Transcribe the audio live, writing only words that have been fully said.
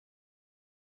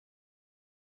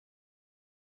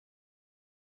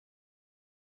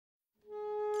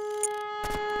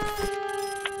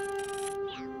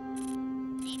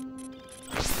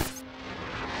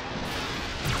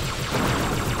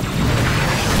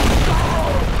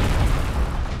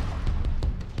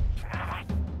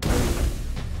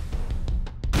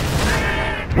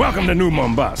Welcome to New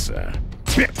Mombasa.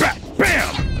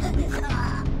 Bam!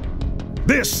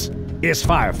 This is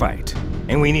Firefight,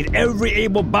 and we need every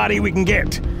able body we can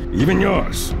get, even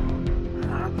yours.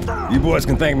 You boys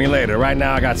can thank me later. Right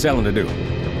now, I got selling to do.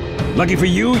 Lucky for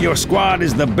you, your squad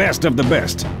is the best of the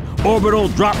best. Orbital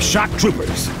drop shock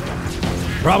troopers.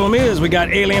 Problem is, we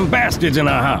got alien bastards in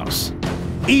our house.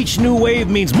 Each new wave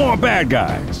means more bad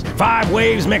guys. 5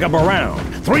 waves make up a round.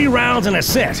 3 rounds in a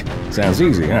set. Sounds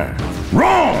easy, huh?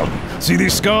 Wrong! See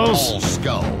these skulls? All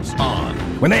skulls on.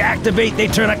 When they activate, they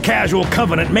turn a casual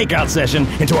Covenant makeout session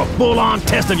into a full-on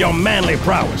test of your manly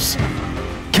prowess.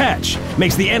 Catch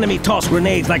makes the enemy toss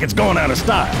grenades like it's going out of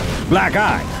style. Black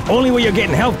Eye, only way you're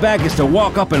getting health back is to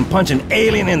walk up and punch an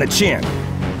alien in the chin.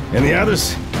 And the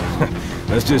others?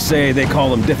 Let's just say they call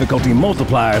them difficulty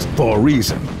multipliers for a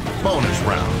reason. Bonus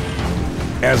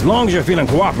round. As long as you're feeling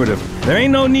cooperative, there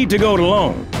ain't no need to go it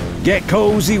alone. Get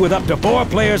cozy with up to 4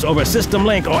 players over System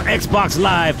Link or Xbox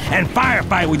Live and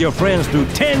firefight with your friends through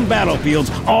 10 battlefields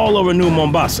all over New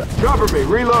Mombasa. Cover me,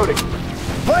 reloading.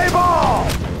 Play ball!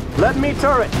 Let me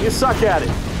turret, you suck at it.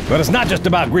 But it's not just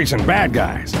about greasing bad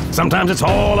guys. Sometimes it's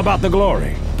all about the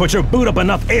glory. Put your boot up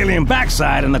enough alien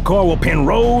backside and the Corps will pin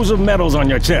rows of medals on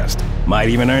your chest. Might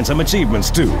even earn some achievements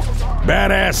too.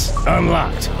 Badass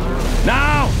unlocked.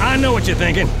 Now, I know what you're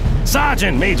thinking.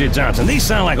 Sergeant Major Johnson, these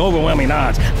sound like overwhelming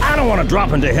odds. I don't want to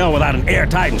drop into hell without an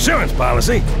airtight insurance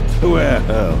policy.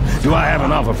 Well, do I have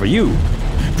an offer for you?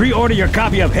 Pre-order your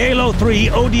copy of Halo 3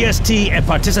 ODST at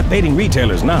participating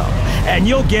retailers now, and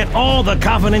you'll get all the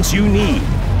confidence you need.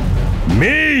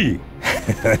 Me?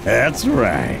 That's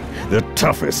right. The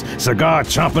toughest,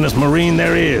 cigar-chompingest Marine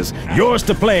there is. Yours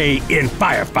to play in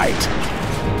Firefight.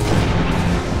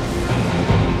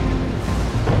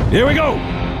 Here we go.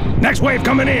 Next wave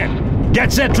coming in.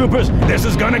 Get set, troopers. This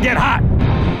is gonna get hot.